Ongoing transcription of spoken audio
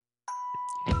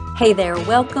Hey there,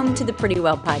 welcome to the Pretty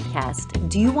Well podcast.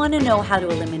 Do you want to know how to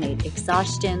eliminate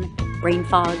exhaustion, brain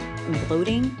fog, and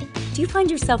bloating? Do you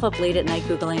find yourself up late at night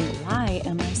Googling, why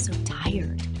am I so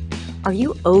tired? Are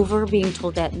you over being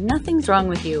told that nothing's wrong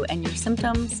with you and your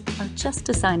symptoms are just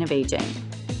a sign of aging?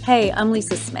 Hey, I'm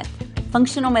Lisa Smith,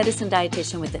 functional medicine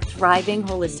dietitian with a thriving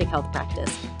holistic health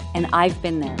practice, and I've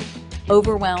been there,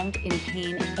 overwhelmed, in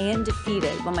pain, and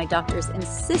defeated when my doctors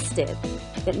insisted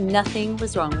that nothing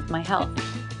was wrong with my health.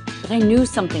 But I knew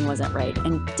something wasn't right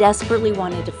and desperately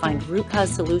wanted to find root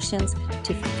cause solutions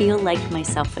to feel like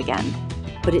myself again.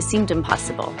 But it seemed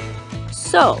impossible.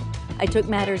 So I took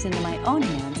matters into my own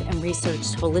hands and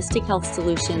researched holistic health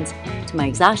solutions to my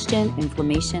exhaustion,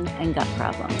 inflammation, and gut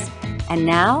problems. And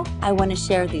now I want to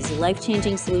share these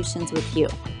life-changing solutions with you.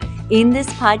 In this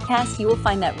podcast, you will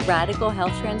find that radical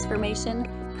health transformation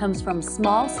comes from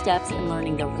small steps in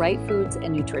learning the right foods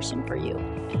and nutrition for you,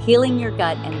 healing your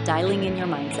gut and dialing in your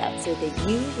mindset so that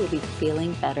you will be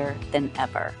feeling better than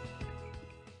ever.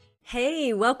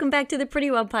 Hey, welcome back to the Pretty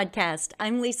Well podcast.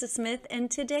 I'm Lisa Smith, and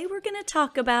today we're going to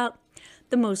talk about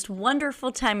the most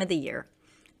wonderful time of the year.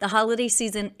 The holiday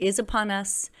season is upon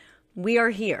us. We are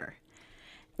here.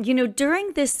 You know,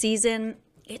 during this season,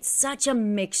 it's such a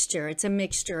mixture. It's a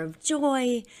mixture of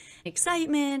joy,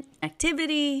 excitement,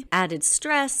 activity, added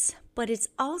stress, but it's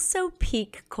also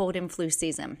peak cold and flu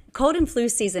season. Cold and flu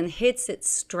season hits its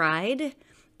stride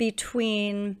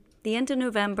between the end of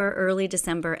November, early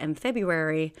December, and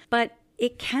February, but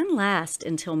it can last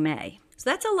until May. So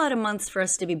that's a lot of months for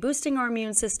us to be boosting our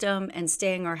immune system and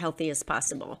staying our healthiest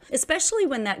possible, especially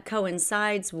when that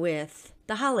coincides with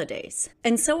the holidays.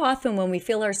 And so often when we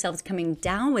feel ourselves coming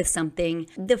down with something,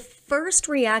 the first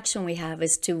reaction we have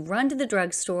is to run to the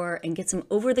drugstore and get some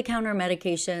over-the-counter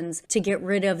medications to get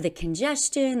rid of the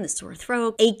congestion, the sore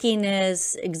throat,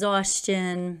 achiness,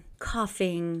 exhaustion,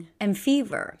 coughing, and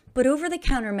fever. But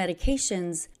over-the-counter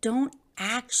medications don't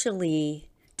actually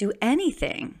do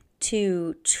anything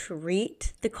to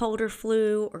treat the cold or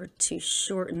flu or to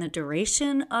shorten the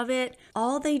duration of it.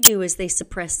 All they do is they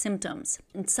suppress symptoms.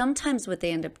 And sometimes what they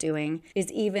end up doing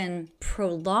is even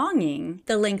prolonging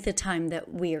the length of time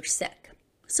that we are sick.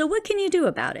 So what can you do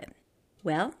about it?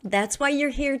 Well, that's why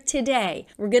you're here today.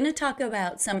 We're going to talk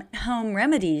about some home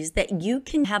remedies that you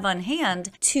can have on hand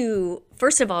to,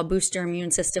 first of all, boost your immune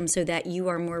system so that you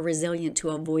are more resilient to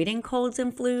avoiding colds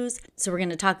and flus. So we're going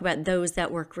to talk about those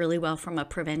that work really well from a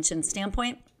prevention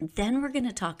standpoint. Then we're going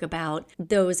to talk about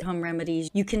those home remedies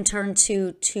you can turn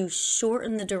to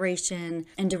shorten the duration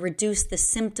and to reduce the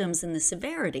symptoms and the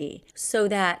severity so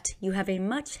that you have a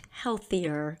much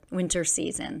healthier winter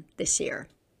season this year.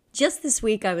 Just this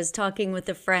week, I was talking with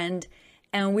a friend,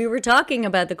 and we were talking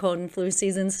about the cold and flu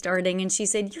season starting, and she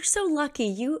said, "You're so lucky.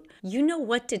 You know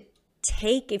what to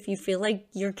take if you feel like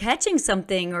you're catching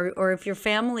something, or if your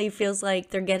family feels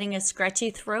like they're getting a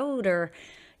scratchy throat or,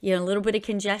 a little bit of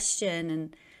congestion."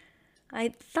 And I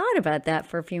thought about that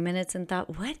for a few minutes and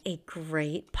thought, what a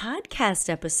great podcast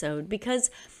episode, because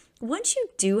once you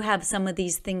do have some of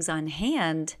these things on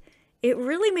hand, it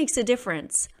really makes a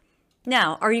difference.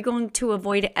 Now, are you going to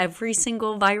avoid every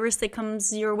single virus that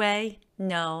comes your way?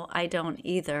 No, I don't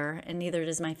either, and neither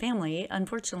does my family,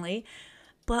 unfortunately.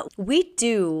 But we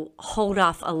do hold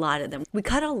off a lot of them. We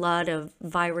cut a lot of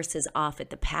viruses off at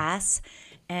the pass,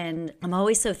 and I'm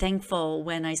always so thankful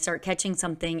when I start catching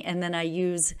something and then I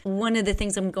use one of the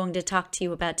things I'm going to talk to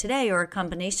you about today or a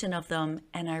combination of them,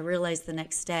 and I realize the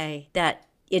next day that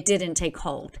it didn't take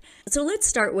hold. So let's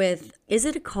start with, is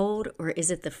it a cold or is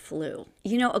it the flu?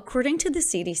 According to the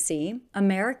CDC,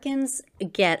 Americans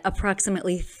get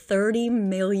approximately 30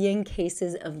 million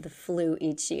cases of the flu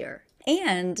each year.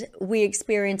 And we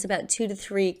experience about 2 to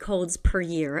 3 colds per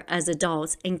year as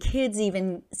adults, and kids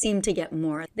even seem to get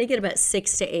more. They get about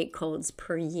 6 to 8 colds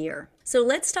per year. So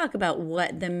let's talk about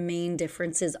what the main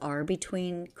differences are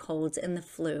between colds and the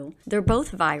flu. They're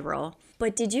both viral,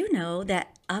 but did you know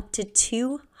that up to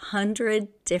 200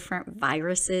 different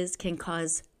viruses can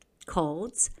cause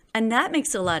colds? And that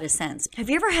makes a lot of sense. Have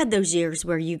you ever had those years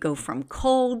where you go from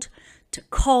cold to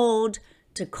cold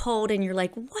to cold and you're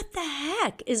like, what the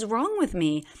heck is wrong with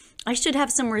me? I should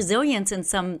have some resilience and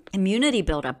some immunity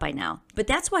buildup by now. But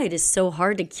that's why it is so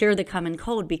hard to cure the common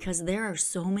cold, because there are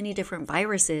so many different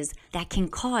viruses that can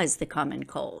cause the common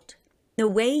cold. The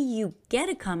way you get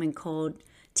a common cold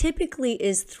typically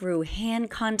is through hand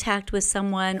contact with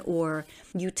someone, or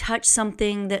you touch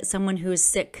something that someone who is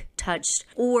sick touched,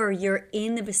 or you're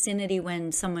in the vicinity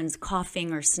when someone's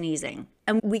coughing or sneezing.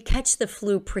 And we catch the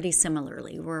flu pretty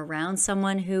similarly. We're around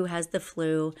someone who has the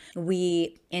flu.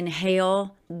 We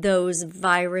inhale those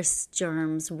virus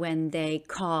germs when they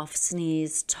cough,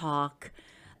 sneeze, talk.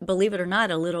 Believe it or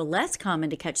not, a little less common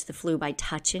to catch the flu by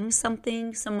touching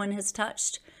something someone has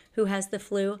touched who has the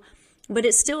flu. But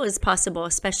it still is possible,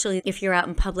 especially if you're out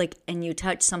in public and you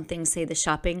touch something, say the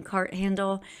shopping cart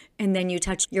handle, and then you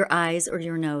touch your eyes or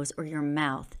your nose or your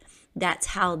mouth. That's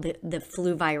how the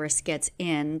flu virus gets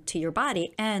into your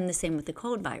body, and the same with the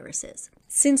cold viruses.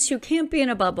 Since you can't be in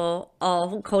a bubble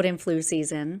all cold and flu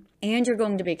season, and you're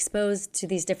going to be exposed to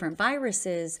these different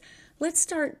viruses, let's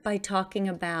start by talking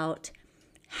about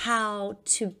how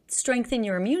to strengthen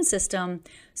your immune system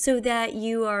so that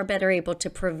you are better able to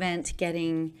prevent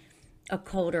getting a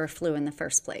cold or a flu in the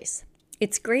first place.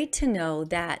 It's great to know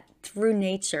that through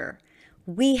nature,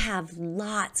 we have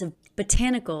lots of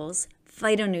botanicals,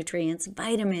 phytonutrients,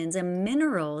 vitamins, and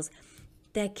minerals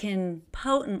that can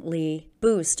potently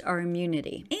boost our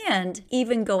immunity and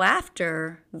even go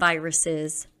after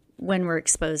viruses when we're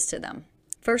exposed to them.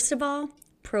 First of all,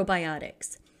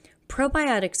 probiotics.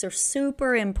 Probiotics are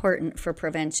super important for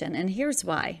prevention, and here's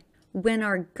why. When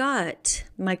our gut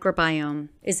microbiome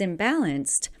is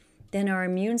imbalanced, then our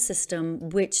immune system,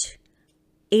 which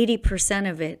 80%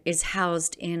 of it is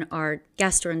housed in our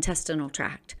gastrointestinal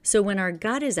tract. So when our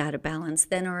gut is out of balance,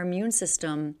 then our immune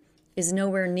system is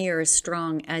nowhere near as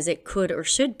strong as it could or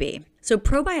should be. So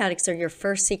probiotics are your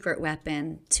first secret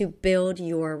weapon to build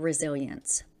your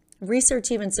resilience.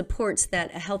 Research even supports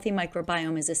that a healthy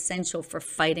microbiome is essential for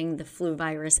fighting the flu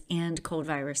virus and cold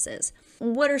viruses.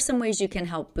 What are some ways you can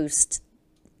help boost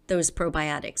those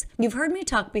probiotics? You've heard me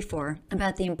talk before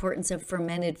about the importance of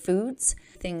fermented foods,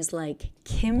 things like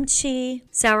kimchi,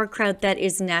 sauerkraut that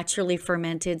is naturally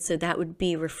fermented, so that would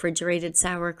be refrigerated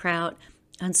sauerkraut,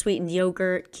 unsweetened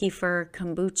yogurt, kefir,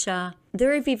 kombucha.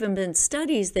 There have even been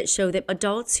studies that show that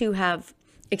adults who have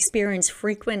experienced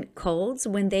frequent colds,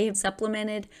 when they have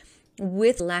supplemented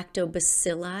with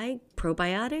lactobacilli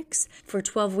probiotics for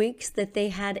 12 weeks, that they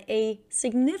had a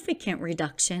significant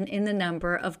reduction in the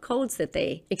number of colds that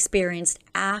they experienced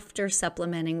after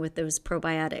supplementing with those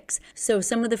probiotics. So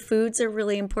some of the foods are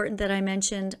really important that I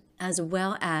mentioned, as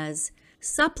well as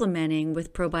supplementing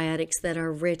with probiotics that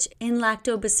are rich in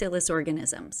lactobacillus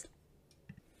organisms.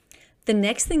 The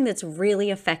next thing that's really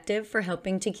effective for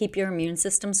helping to keep your immune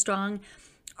system strong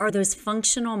are those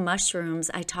functional mushrooms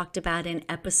I talked about in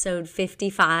episode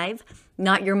 55,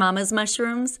 Not Your Mama's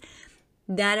Mushrooms.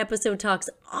 That episode talks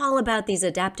all about these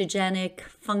adaptogenic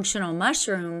functional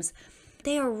mushrooms.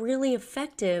 They are really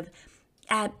effective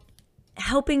at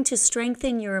helping to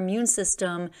strengthen your immune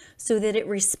system so that it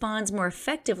responds more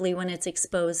effectively when it's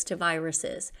exposed to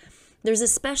viruses. There's a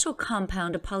special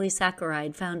compound, a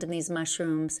polysaccharide found in these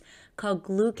mushrooms called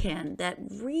glucan that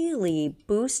really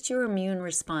boosts your immune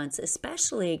response,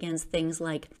 especially against things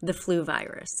like the flu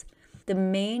virus. The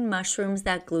main mushrooms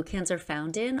that glucans are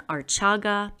found in are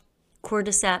chaga,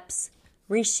 cordyceps,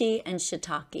 reishi, and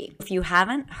shiitake. If you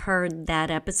haven't heard that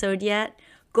episode yet,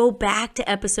 go back to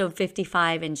episode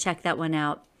 55 and check that one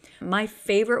out. My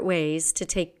favorite ways to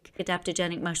take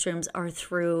adaptogenic mushrooms are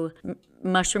through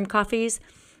mushroom coffees.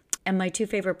 And my two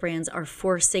favorite brands are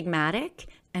Four Sigmatic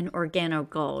and Organo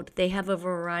Gold. They have a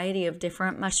variety of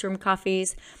different mushroom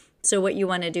coffees. So what you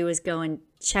want to do is go and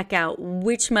check out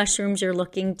which mushrooms you're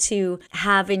looking to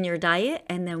have in your diet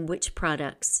and then which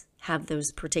products have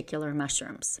those particular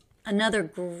mushrooms. Another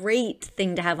great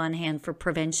thing to have on hand for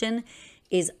prevention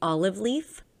is olive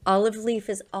leaf. Olive leaf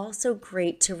is also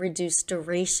great to reduce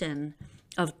duration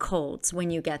of colds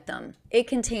when you get them. It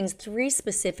contains 3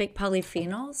 specific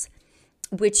polyphenols,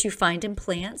 which you find in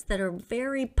plants that are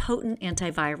very potent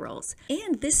antivirals.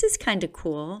 And this is kind of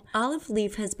cool. Olive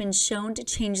leaf has been shown to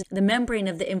change the membrane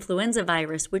of the influenza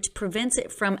virus, which prevents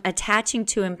it from attaching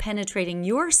to and penetrating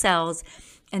your cells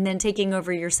and then taking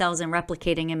over your cells and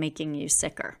replicating and making you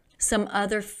sicker. Some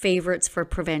other favorites for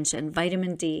prevention: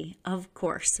 vitamin D, of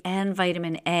course, and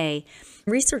vitamin A.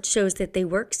 Research shows that they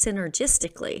work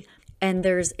synergistically, and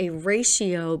there's a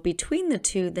ratio between the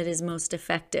two that is most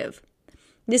effective.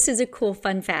 This is a cool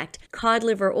fun fact. Cod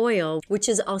liver oil, which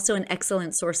is also an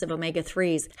excellent source of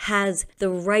omega-3s, has the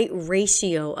right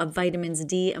ratio of vitamins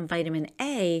D and vitamin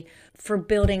A for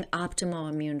building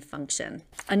optimal immune function.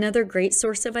 Another great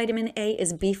source of vitamin A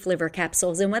is beef liver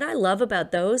capsules. And what I love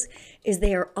about those is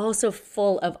they are also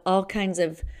full of all kinds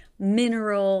of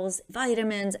minerals,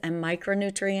 vitamins, and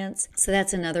micronutrients. So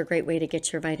that's another great way to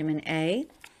get your vitamin A.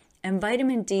 And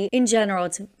vitamin D in general,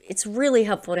 it's really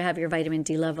helpful to have your vitamin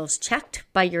D levels checked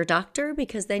by your doctor,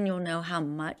 because then you'll know how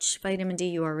much vitamin D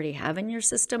you already have in your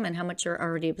system and how much you're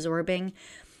already absorbing.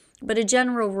 But a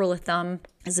general rule of thumb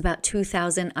is about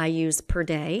 2,000 IUs per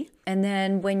day. And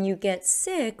then when you get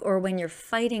sick or when you're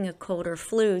fighting a cold or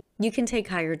flu, you can take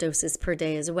higher doses per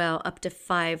day as well, up to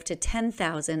 5,000 to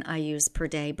 10,000 IUs per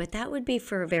day. But that would be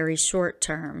for a very short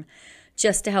term,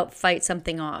 just to help fight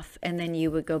something off. And then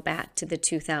you would go back to the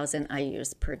 2,000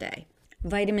 IUs per day.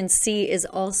 Vitamin C is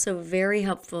also very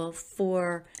helpful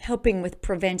for helping with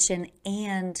prevention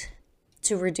and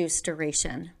to reduce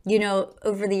duration. You know,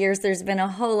 over the years, there's been a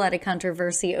whole lot of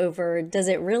controversy over, does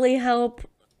it really help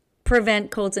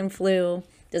prevent colds and flu?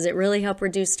 Does it really help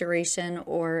reduce duration,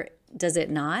 or does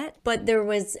it not? But there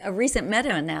was a recent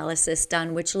meta-analysis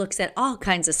done which looks at all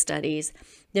kinds of studies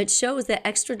that shows that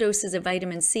extra doses of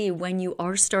vitamin C when you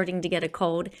are starting to get a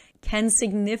cold can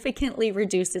significantly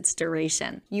reduce its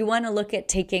duration. You want to look at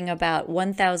taking about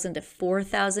 1,000 to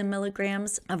 4,000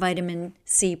 milligrams of vitamin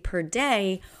C per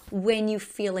day when you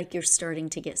feel like you're starting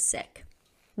to get sick.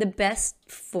 The best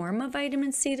form of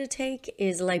vitamin C to take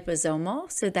is liposomal.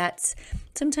 So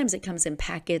sometimes it comes in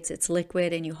packets, it's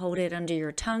liquid, and you hold it under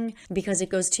your tongue because it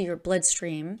goes to your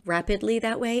bloodstream rapidly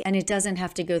that way, and it doesn't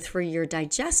have to go through your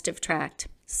digestive tract.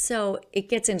 So it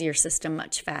gets into your system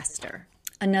much faster.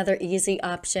 Another easy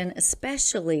option,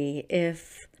 especially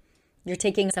if you're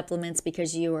taking supplements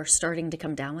because you are starting to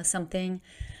come down with something,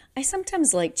 I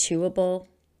sometimes like chewable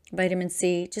vitamin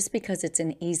C just because it's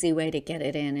an easy way to get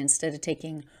it in instead of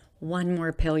taking one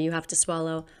more pill you have to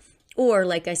swallow. Or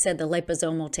like I said, the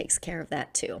liposomal takes care of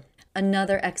that too.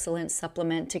 Another excellent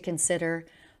supplement to consider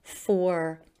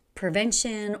for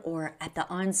prevention or at the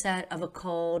onset of a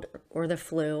cold or the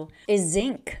flu is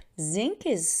zinc. Zinc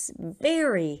is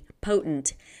very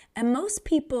potent, and most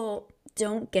people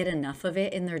don't get enough of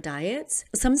it in their diets.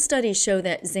 Some studies show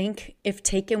that zinc, if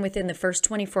taken within the first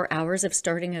 24 hours of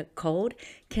starting a cold,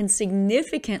 can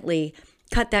significantly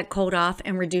cut that cold off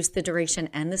and reduce the duration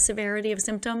and the severity of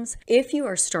symptoms. If you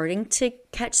are starting to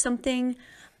catch something,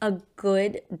 a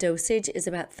good dosage is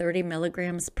about 30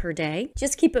 milligrams per day.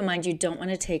 Just keep in mind you don't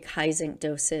want to take high zinc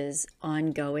doses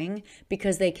ongoing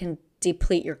because they can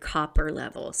deplete your copper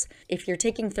levels. If you're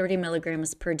taking 30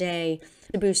 milligrams per day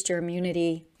to boost your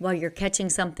immunity while you're catching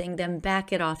something, then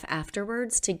back it off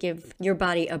afterwards to give your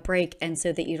body a break and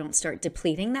so that you don't start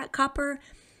depleting that copper.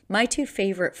 My two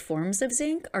favorite forms of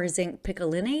zinc are zinc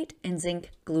picolinate and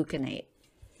zinc gluconate.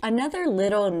 Another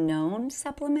little known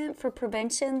supplement for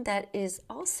prevention that is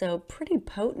also pretty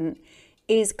potent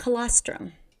is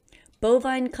colostrum.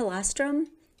 Bovine colostrum.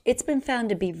 It's been found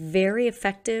to be very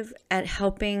effective at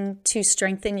helping to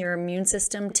strengthen your immune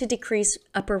system to decrease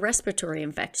upper respiratory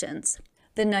infections.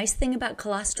 The nice thing about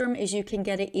colostrum is you can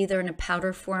get it either in a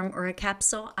powder form or a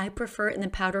capsule. I prefer it in the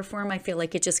powder form. I feel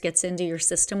like it just gets into your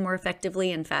system more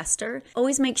effectively and faster.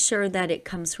 Always make sure that it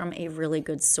comes from a really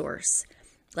good source,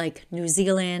 like New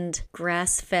Zealand,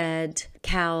 grass-fed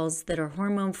cows that are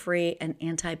hormone-free and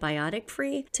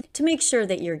antibiotic-free, to make sure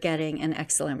that you're getting an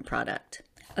excellent product.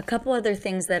 A couple other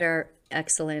things that are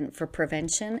excellent for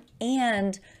prevention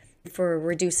and for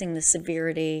reducing the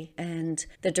severity and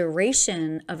the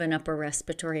duration of an upper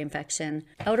respiratory infection.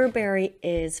 Elderberry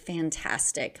is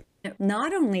fantastic. It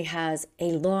not only has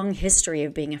a long history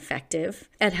of being effective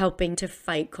at helping to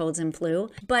fight colds and flu,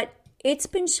 but it's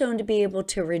been shown to be able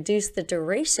to reduce the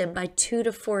duration by 2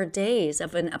 to 4 days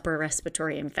of an upper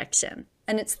respiratory infection.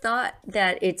 And it's thought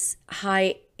that its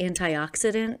high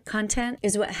antioxidant content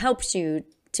is what helps you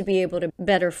to be able to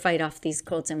better fight off these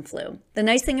colds and flu. The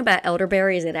nice thing about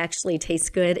elderberry is it actually tastes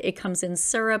good. It comes in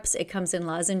syrups, it comes in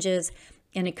lozenges,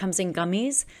 and it comes in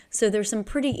gummies. So there's some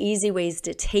pretty easy ways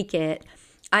to take it.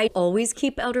 I always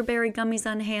keep elderberry gummies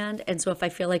on hand, and so if I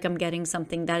feel like I'm getting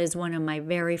something, that is one of my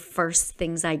very first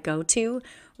things I go to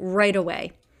right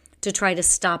away to try to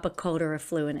stop a cold or a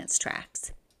flu in its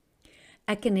tracks.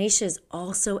 Echinacea is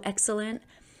also excellent.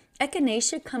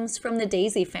 Echinacea comes from the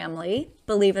daisy family,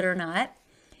 believe it or not,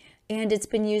 and it's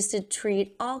been used to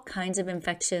treat all kinds of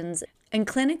infections. And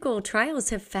clinical trials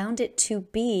have found it to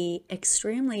be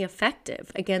extremely effective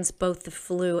against both the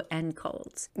flu and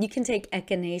colds. You can take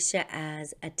echinacea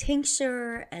as a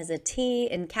tincture, as a tea,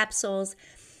 in capsules,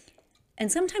 and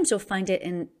sometimes you'll find it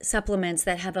in supplements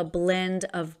that have a blend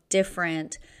of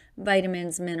different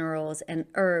vitamins, minerals, and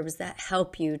herbs that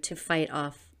help you to fight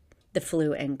off the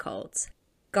flu and colds.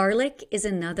 Garlic is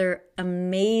another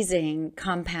amazing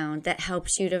compound that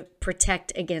helps you to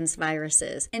protect against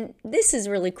viruses. And this is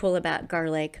really cool about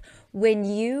garlic. When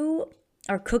you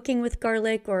are cooking with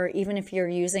garlic, or even if you're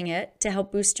using it to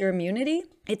help boost your immunity,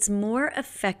 it's more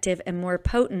effective and more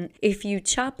potent if you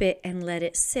chop it and let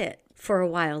it sit for a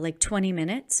while, like 20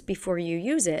 minutes before you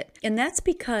use it. And that's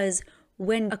because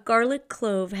when a garlic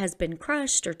clove has been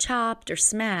crushed or chopped or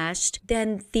smashed,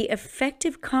 then the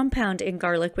effective compound in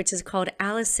garlic, which is called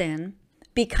allicin,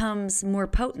 becomes more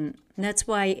potent. And that's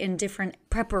why in different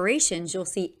preparations, you'll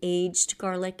see aged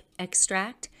garlic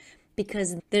extract,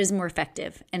 because that is more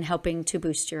effective in helping to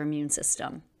boost your immune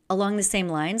system. Along the same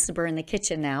lines, we're in the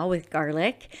kitchen now with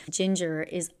garlic. Ginger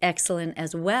is excellent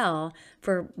as well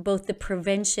for both the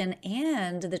prevention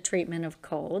and the treatment of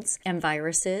colds and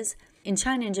viruses. In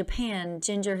China and Japan,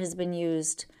 ginger has been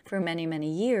used for many,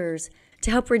 many years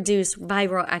to help reduce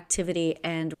viral activity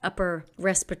and upper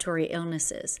respiratory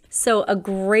illnesses. So a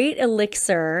great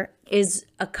elixir is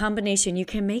a combination. You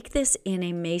can make this in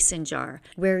a mason jar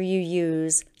where you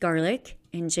use garlic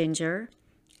and ginger,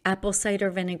 apple cider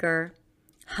vinegar,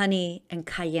 honey, and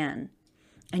cayenne.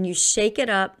 And you shake it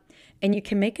up, and you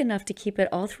can make enough to keep it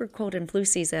all through cold and flu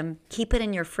season. Keep it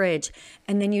in your fridge.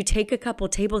 And then you take a couple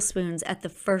tablespoons at the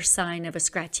first sign of a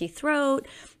scratchy throat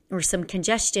or some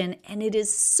congestion, and it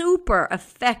is super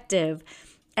effective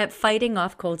at fighting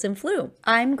off colds and flu.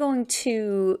 I'm going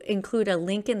to include a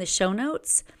link in the show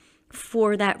notes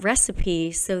for that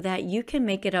recipe so that you can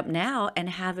make it up now and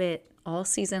have it all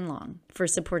season long for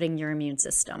supporting your immune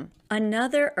system.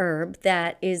 Another herb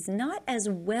that is not as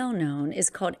well known is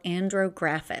called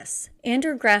Andrographis.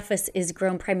 Andrographis is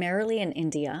grown primarily in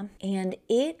India, and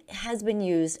it has been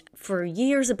used for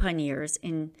years upon years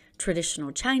in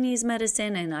traditional Chinese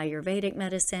medicine and Ayurvedic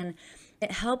medicine.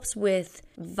 It helps with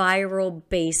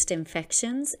viral-based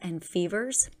infections and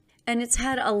fevers. And it's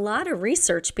had a lot of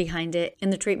research behind it in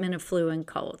the treatment of flu and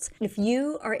colds. If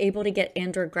you are able to get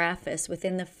Andrographis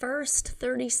within the first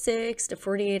 36 to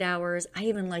 48 hours, I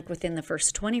even like within the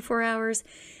first 24 hours,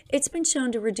 it's been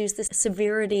shown to reduce the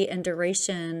severity and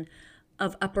duration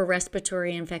of upper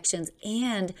respiratory infections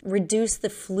and reduce the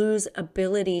flu's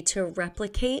ability to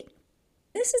replicate.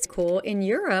 This is cool. In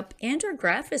Europe,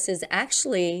 Andrographis is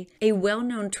actually a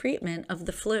well-known treatment of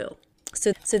the flu.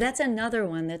 So that's another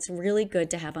one that's really good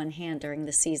to have on hand during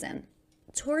the season.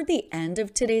 Toward the end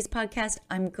of today's podcast,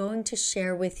 I'm going to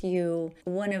share with you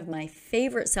one of my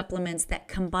favorite supplements that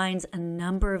combines a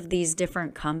number of these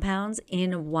different compounds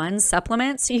in one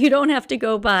supplement. So you don't have to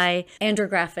go buy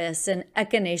Andrographis and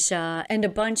Echinacea and a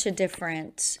bunch of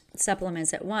different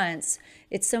supplements at once.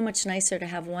 It's so much nicer to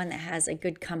have one that has a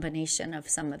good combination of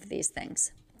some of these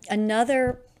things.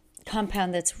 Another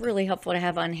compound that's really helpful to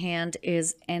have on hand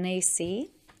is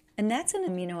NAC, and that's an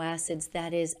amino acids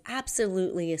that is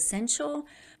absolutely essential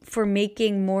for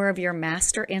making more of your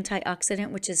master antioxidant,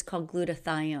 which is called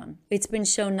glutathione. It's been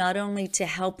shown not only to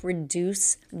help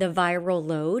reduce the viral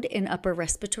load in upper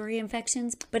respiratory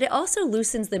infections, but it also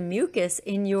loosens the mucus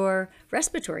in your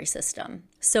respiratory system.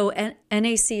 So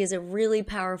NAC is a really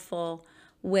powerful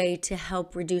way to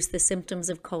help reduce the symptoms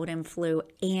of cold and flu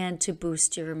and to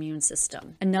boost your immune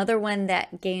system. Another one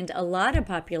that gained a lot of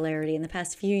popularity in the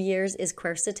past few years is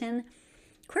quercetin.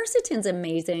 Quercetin's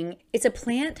amazing. It's a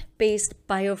plant-based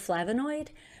bioflavonoid,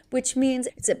 which means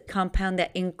it's a compound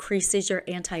that increases your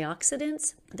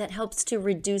antioxidants that helps to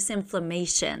reduce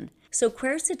inflammation. So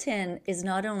quercetin is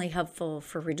not only helpful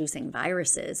for reducing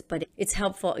viruses, but it's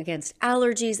helpful against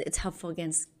allergies, it's helpful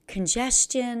against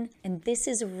congestion, and this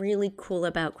is really cool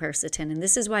about quercetin, and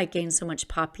this is why it gained so much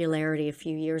popularity a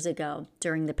few years ago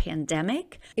during the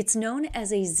pandemic. It's known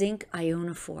as a zinc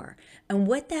ionophore, and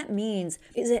what that means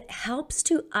is it helps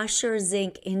to usher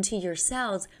zinc into your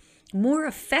cells more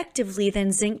effectively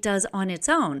than zinc does on its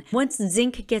own. Once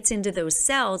zinc gets into those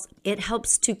cells, it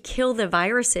helps to kill the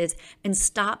viruses and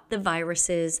stop the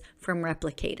viruses from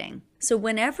replicating. So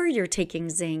whenever you're taking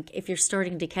zinc, if you're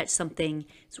starting to catch something,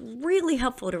 it's really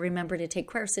helpful to remember to take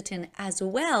quercetin as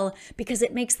well, because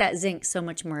it makes that zinc so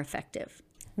much more effective.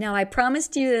 Now, I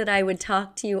promised you that I would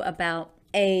talk to you about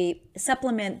a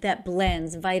supplement that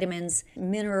blends vitamins,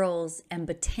 minerals, and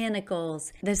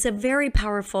botanicals. That's a very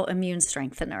powerful immune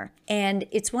strengthener. And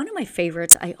it's one of my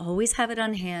favorites. I always have it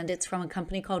on hand. It's from a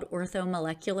company called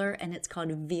Orthomolecular, and it's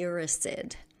called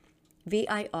Viracid.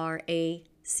 Viracid.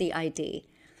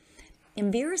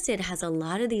 And Viracid has a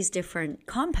lot of these different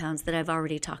compounds that I've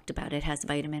already talked about. It has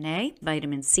vitamin A,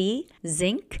 vitamin C,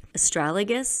 zinc,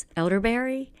 astragalus,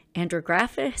 elderberry,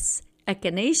 Andrographis,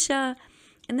 Echinacea,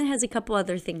 and then has a couple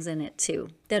other things in it too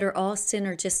that are all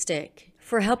synergistic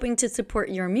for helping to support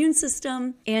your immune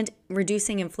system and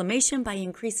reducing inflammation by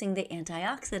increasing the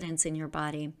antioxidants in your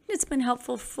body. It's been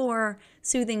helpful for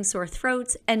soothing sore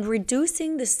throats and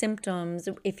reducing the symptoms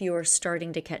if you are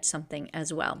starting to catch something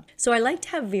as well. So I like to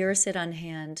have Verasid on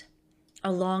hand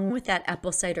along with that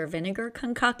apple cider vinegar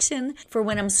concoction for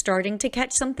when I'm starting to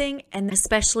catch something. And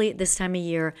especially at this time of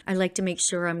year, I like to make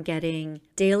sure I'm getting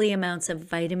daily amounts of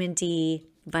vitamin D,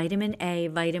 vitamin A,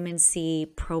 vitamin C,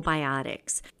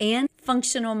 probiotics, and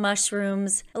functional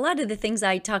mushrooms. A lot of the things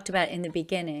I talked about in the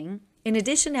beginning, in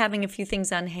addition to having a few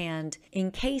things on hand in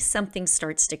case something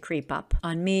starts to creep up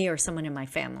on me or someone in my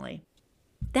family.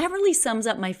 That really sums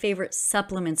up my favorite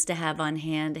supplements to have on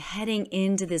hand heading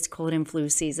into this cold and flu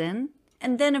season.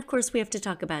 And then, of course, we have to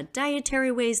talk about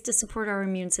dietary ways to support our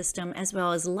immune system as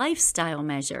well as lifestyle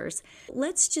measures.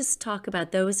 Let's just talk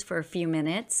about those for a few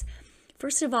minutes.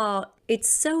 First of all, it's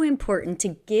so important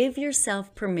to give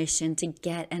yourself permission to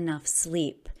get enough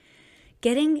sleep.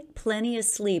 Getting plenty of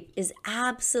sleep is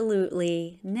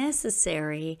absolutely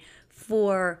necessary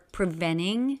for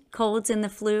preventing colds and the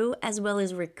flu as well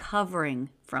as recovering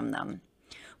from them.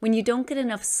 When you don't get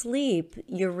enough sleep,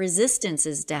 your resistance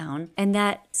is down, and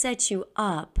that sets you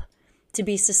up to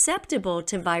be susceptible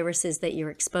to viruses that you're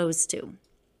exposed to.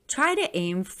 Try to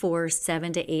aim for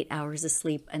 7 to 8 hours of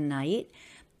sleep a night.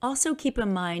 Also keep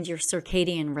in mind your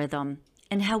circadian rhythm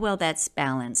and how well that's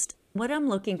balanced. What I'm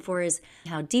looking for is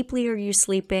how deeply are you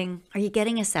sleeping? Are you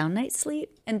getting a sound night's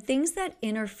sleep? And things that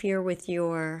interfere with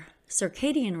your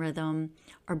circadian rhythm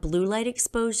are blue light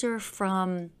exposure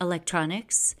from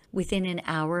electronics within an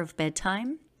hour of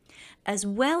bedtime, as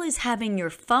well as having your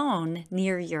phone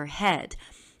near your head.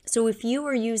 So if you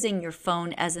are using your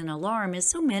phone as an alarm, as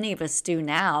so many of us do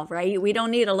now, right? We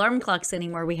don't need alarm clocks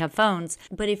anymore, we have phones.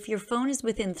 But if your phone is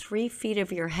within 3 feet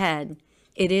of your head,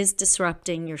 it is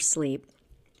disrupting your sleep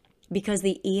because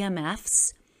the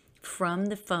EMFs from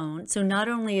the phone, so not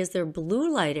only is there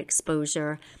blue light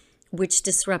exposure, which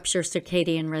disrupts your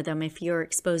circadian rhythm if you're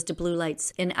exposed to blue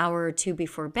lights an hour or two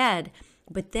before bed.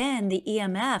 But then the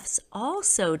EMFs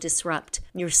also disrupt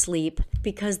your sleep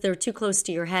because they're too close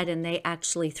to your head and they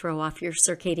actually throw off your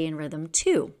circadian rhythm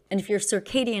too. And if your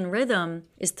circadian rhythm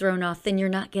is thrown off, then you're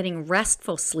not getting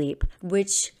restful sleep,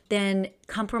 which then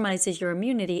compromises your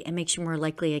immunity and makes you more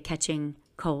likely at catching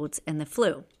colds and the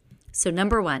flu. So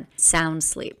number one, sound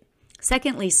sleep.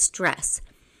 Secondly, stress.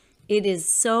 It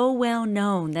is so well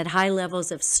known that high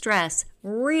levels of stress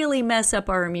really mess up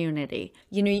our immunity.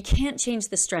 You know, you can't change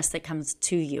the stress that comes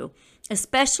to you,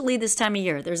 especially this time of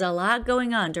year. There's a lot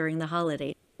going on during the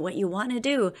holiday. What you want to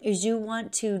do is you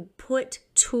want to put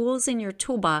tools in your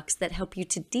toolbox that help you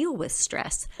to deal with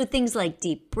stress. So things like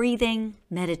deep breathing,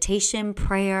 meditation,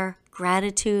 prayer,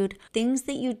 gratitude, things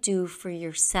that you do for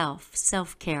yourself,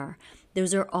 self-care.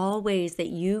 Those are all ways that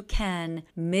you can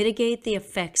mitigate the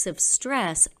effects of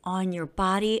stress on your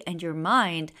body and your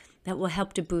mind that will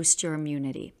help to boost your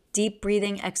immunity. Deep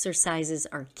breathing exercises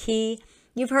are key.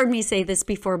 You've heard me say this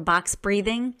before, box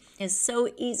breathing is so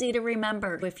easy to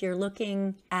remember. If you're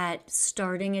looking at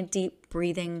starting a deep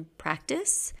breathing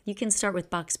practice, you can start with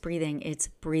box breathing. It's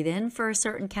breathe in for a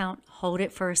certain count, hold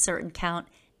it for a certain count,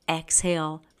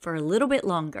 exhale for a little bit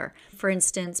longer. For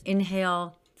instance,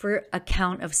 inhale for a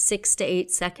count of 6 to 8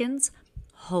 seconds,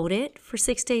 hold it for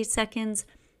 6 to 8 seconds,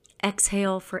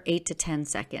 exhale for 8 to 10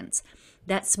 seconds.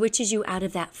 That switches you out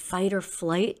of that fight or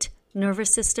flight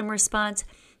nervous system response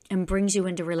and brings you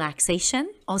into relaxation,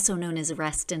 also known as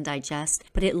rest and digest,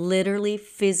 but it literally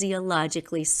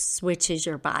physiologically switches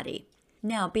your body.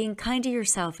 Now, being kind to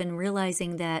yourself and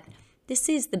realizing that this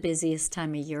is the busiest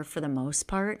time of year for the most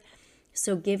part,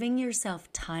 so giving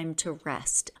yourself time to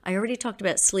rest. I already talked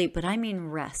about sleep, but I mean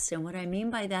rest. And what I mean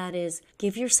by that is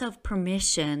give yourself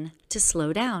permission to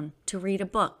slow down, to read a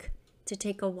book, to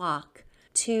take a walk,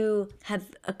 to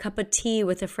have a cup of tea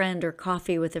with a friend or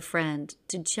coffee with a friend,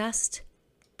 to just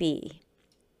be.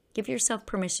 Give yourself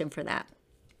permission for that.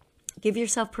 Give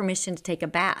yourself permission to take a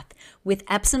bath. With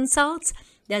Epsom salts,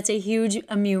 that's a huge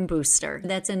immune booster.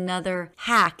 That's another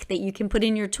hack that you can put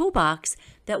in your toolbox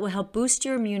that will help boost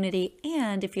your immunity.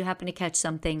 And if you happen to catch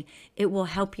something, it will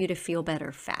help you to feel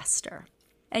better faster.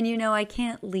 And you know, I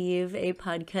can't leave a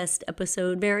podcast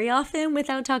episode very often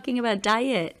without talking about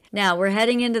diet. Now, we're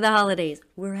heading into the holidays.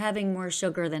 We're having more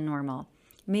sugar than normal.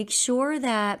 Make sure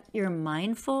that you're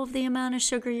mindful of the amount of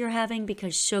sugar you're having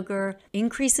because sugar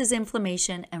increases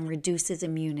inflammation and reduces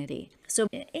immunity. So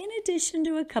in addition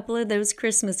to a couple of those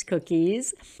Christmas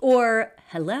cookies or,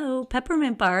 hello,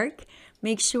 peppermint bark,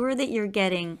 make sure that you're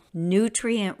getting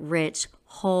nutrient-rich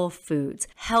whole foods,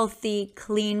 healthy,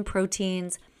 clean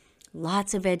proteins,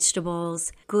 lots of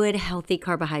vegetables, good healthy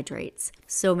carbohydrates.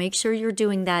 So make sure you're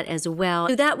doing that as well.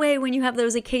 So that way, when you have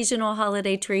those occasional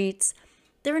holiday treats,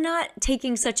 they're not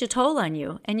taking such a toll on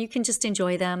you, and you can just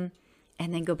enjoy them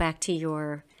and then go back to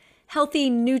your healthy,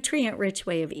 nutrient-rich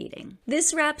way of eating.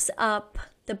 This wraps up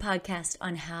the podcast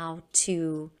on how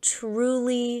to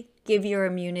truly give your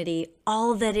immunity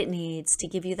all that it needs to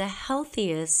give you the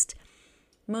healthiest,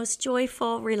 most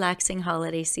joyful, relaxing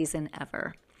holiday season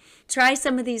ever. Try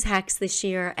some of these hacks this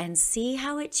year and see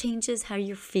how it changes how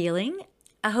you're feeling.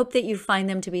 I hope that you find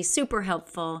them to be super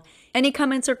helpful. Any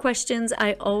comments or questions,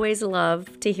 I always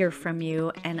love to hear from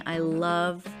you, and I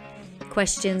love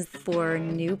questions for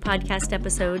new podcast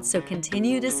episodes, so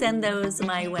continue to send those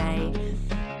my way.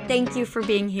 Thank you for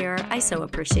being here. I so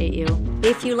appreciate you.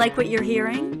 If you like what you're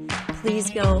hearing, please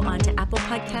go onto Apple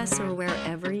Podcasts or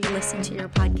wherever you listen to your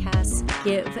podcasts.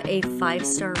 Give a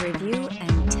 5-star review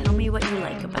and tell me what you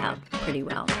like about Pretty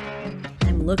Well.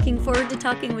 I'm looking forward to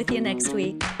talking with you next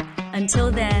week.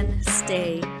 Until then,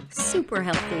 stay super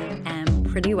healthy and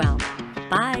pretty well.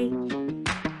 Bye.